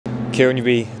Kieran, you'll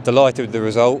be delighted with the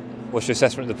result. What's your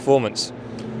assessment of the performance?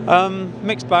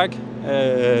 Mixed bag.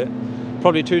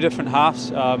 Probably two different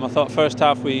halves. I thought first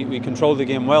half we controlled the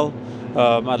game well.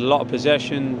 Had a lot of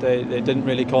possession. They didn't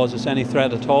really cause us any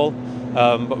threat at all.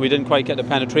 But we didn't quite get the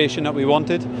penetration that we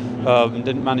wanted.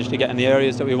 Didn't manage to get in the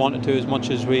areas that we wanted to as much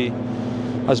as we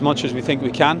think we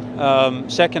can.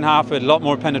 Second half we had a lot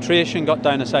more penetration. Got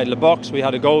down the side of the box. We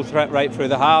had a goal threat right through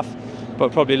the half,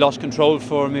 but probably lost control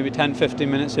for maybe 10-15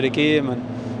 minutes of the game,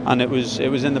 and it was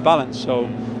in the balance. So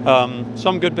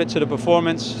some good bits of the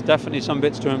performance, definitely some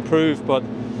bits to improve, but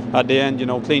at the end,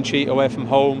 clean sheet away from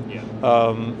home.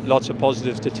 Lots of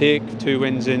positives to take. 2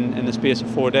 wins in the space of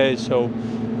 4 days, so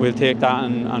we'll take that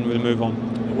and we'll move on.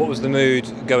 What was the mood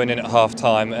going in at half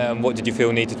time, and what did you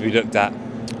feel needed to be looked at?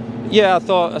 Yeah,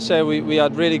 I say we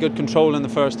had really good control in the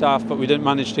first half, but we didn't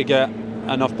manage to get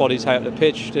enough bodies out of the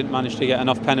pitch, didn't manage to get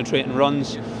enough penetrating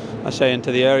runs, I say,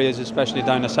 into the areas, especially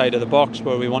down the side of the box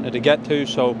where we wanted to get to.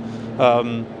 So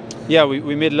yeah,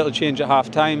 we made a little change at half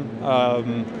time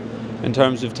in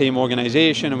terms of team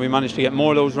organisation, and we managed to get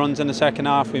more of those runs in the second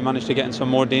half. We managed to get in some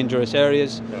more dangerous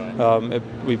areas.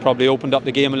 We probably opened up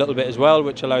the game a little bit as well,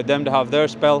 which allowed them to have their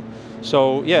spell.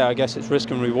 So yeah, I guess it's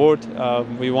risk and reward.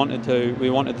 We wanted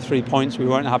the 3 points. We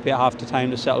weren't happy at half the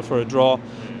time to settle for a draw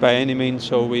by any means,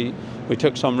 so we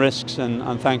took some risks,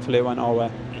 and thankfully it went our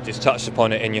way. You just touched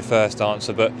upon it in your first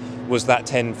answer, but was that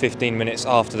 10-15 minutes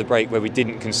after the break where we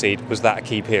didn't concede, was that a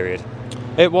key period?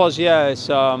 It was, yeah. It's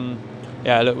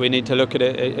yeah, look, we need to look at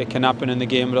it. It can happen in the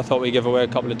game, but I thought we gave away a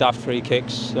couple of daft free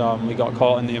kicks. We got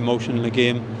caught in the emotion of the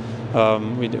game.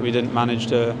 We didn't manage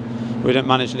the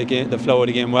flow of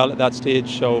the game well at that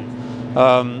stage. So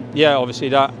yeah, obviously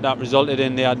that resulted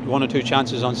in they had 1 or 2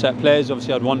 chances on set plays.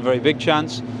 Obviously had one very big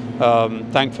chance.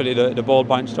 Thankfully the ball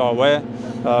bounced our way.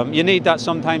 You need that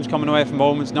sometimes coming away from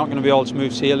home. It's not going to be all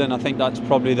smooth sailing. I think that's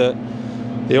probably the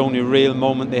only real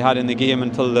moment they had in the game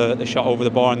until the shot over the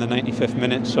bar in the 95th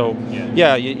minute. So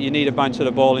yeah, you need a bounce of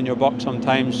the ball in your box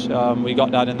sometimes. We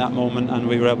got that in that moment, and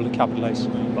we were able to capitalise.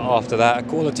 But after that, a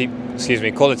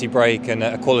quality break and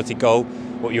a quality goal.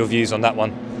 What are your views on that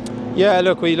one? Yeah,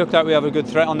 look, we looked at we have a good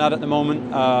threat on that at the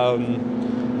moment.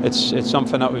 It's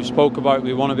something that we've spoke about.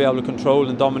 We want to be able to control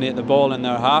and dominate the ball in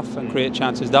their half and create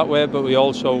chances that way, but we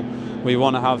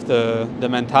want to have the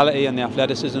mentality and the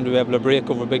athleticism to be able to break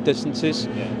over big distances.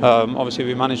 Obviously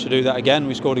we managed to do that again.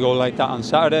 We scored a goal like that on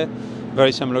Saturday.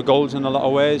 Very similar goals in a lot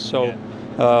of ways. So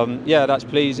yeah, that's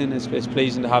pleasing. It's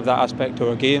pleasing to have that aspect to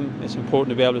our game. It's important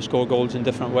to be able to score goals in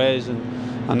different ways,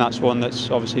 and that's one that's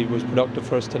obviously was productive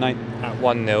for us tonight. At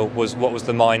 1-0, what was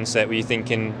the mindset? Were you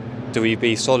thinking, do we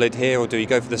be solid here, or do we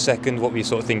go for the second? What were you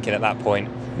sort of thinking at that point?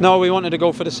 No, we wanted to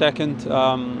go for the second.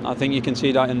 I think you can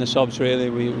see that in the subs really.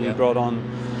 We brought on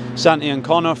Santi and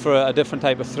Connor for a different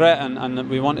type of threat, and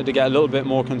we wanted to get a little bit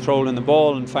more control in the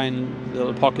ball and find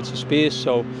little pockets of space.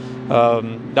 So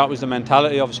that was the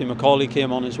mentality. Obviously Macaulay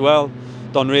came on as well.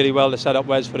 Done really well to set up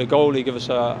Wes for the goal. He gave us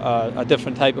a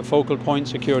different type of focal point,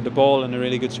 secured the ball, and a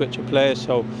really good switch of play.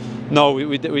 So no,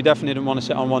 we definitely didn't want to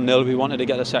sit on 1-0. We wanted to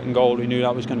get the second goal. We knew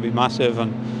that was going to be massive,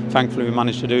 and thankfully we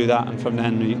managed to do that, and from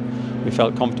then we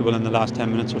felt comfortable in the last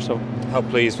 10 minutes or so. How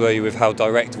pleased were you with how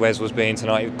direct Wes was being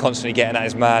tonight? He was constantly getting at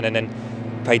his man, and then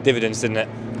paid dividends, didn't it?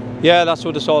 Yeah, that's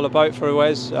what it's all about for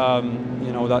Wes.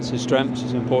 That's his strengths.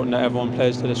 It's important that everyone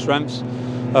plays to their strengths.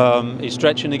 He's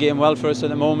stretching the game well for us at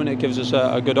the moment. It gives us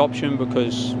a good option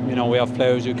because we have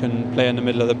players who can play in the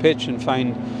middle of the pitch and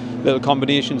find little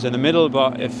combinations in the middle.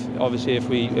 But if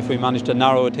we manage to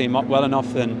narrow a team up well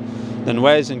enough, then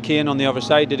Wes and Kane on the other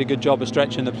side did a good job of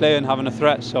stretching the play and having a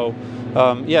threat. So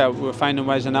yeah, we're finding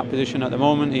Wes in that position at the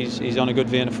moment. He's on a good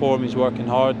vein of form. He's working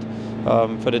hard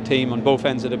for the team on both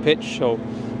ends of the pitch. So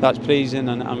that's pleasing,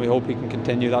 and we hope he can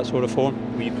continue that sort of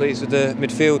form. Were you pleased with the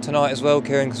midfield tonight as well,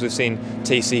 Kieran? Because we've seen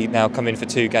TC now come in for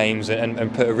 2 games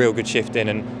and put a real good shift in,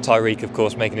 and Tyreek, of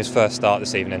course, making his first start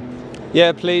this evening.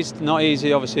 Yeah, pleased. Not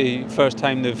easy, obviously. First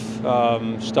time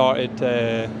they've started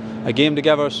a game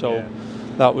together, so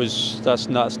that's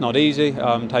not easy.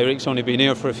 Tyreek's only been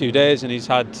here for a few days, and he's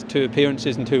had 2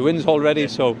 appearances and 2 wins already,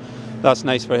 so that's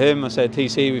nice for him. I said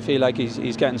TC, we feel like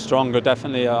he's getting stronger,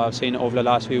 definitely. I've seen it over the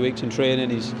last few weeks in training.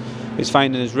 He's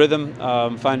finding his rhythm.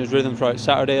 Found his rhythm throughout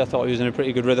Saturday. I thought he was in a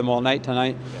pretty good rhythm all night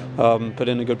tonight. Put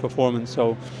in a good performance.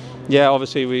 So yeah,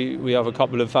 obviously we have a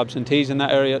couple of absentees in that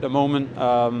area at the moment.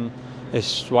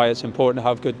 It's why it's important to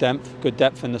have good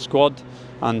depth in the squad.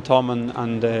 And Tom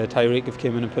and Tyreek have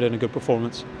came in and put in a good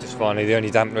performance. Just finally, the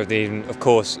only dampener of the evening, of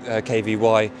course,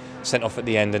 KVY sent off at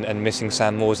the end and missing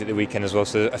Sam Morsey at the weekend as well,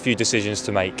 so a few decisions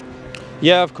to make.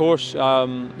 Yeah, of course.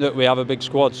 Look, we have a big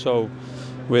squad, so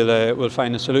we'll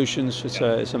find the solutions.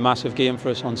 It's a massive game for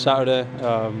us on Saturday.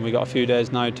 We got a few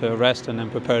days now to rest and then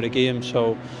prepare the game.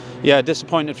 So, yeah,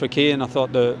 disappointed for Kieran. I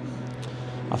thought the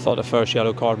first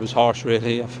yellow card was harsh,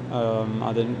 really.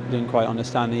 I didn't quite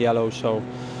understand the yellow. So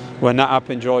when that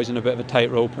happened, Joy's in a bit of a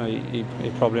tightrope. He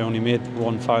probably only made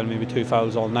one foul, maybe two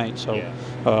fouls all night. So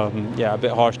yeah, a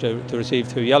bit harsh to receive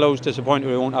 2 yellows. Disappointed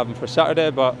we won't have them for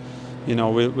Saturday, but you know,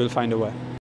 we'll find a way.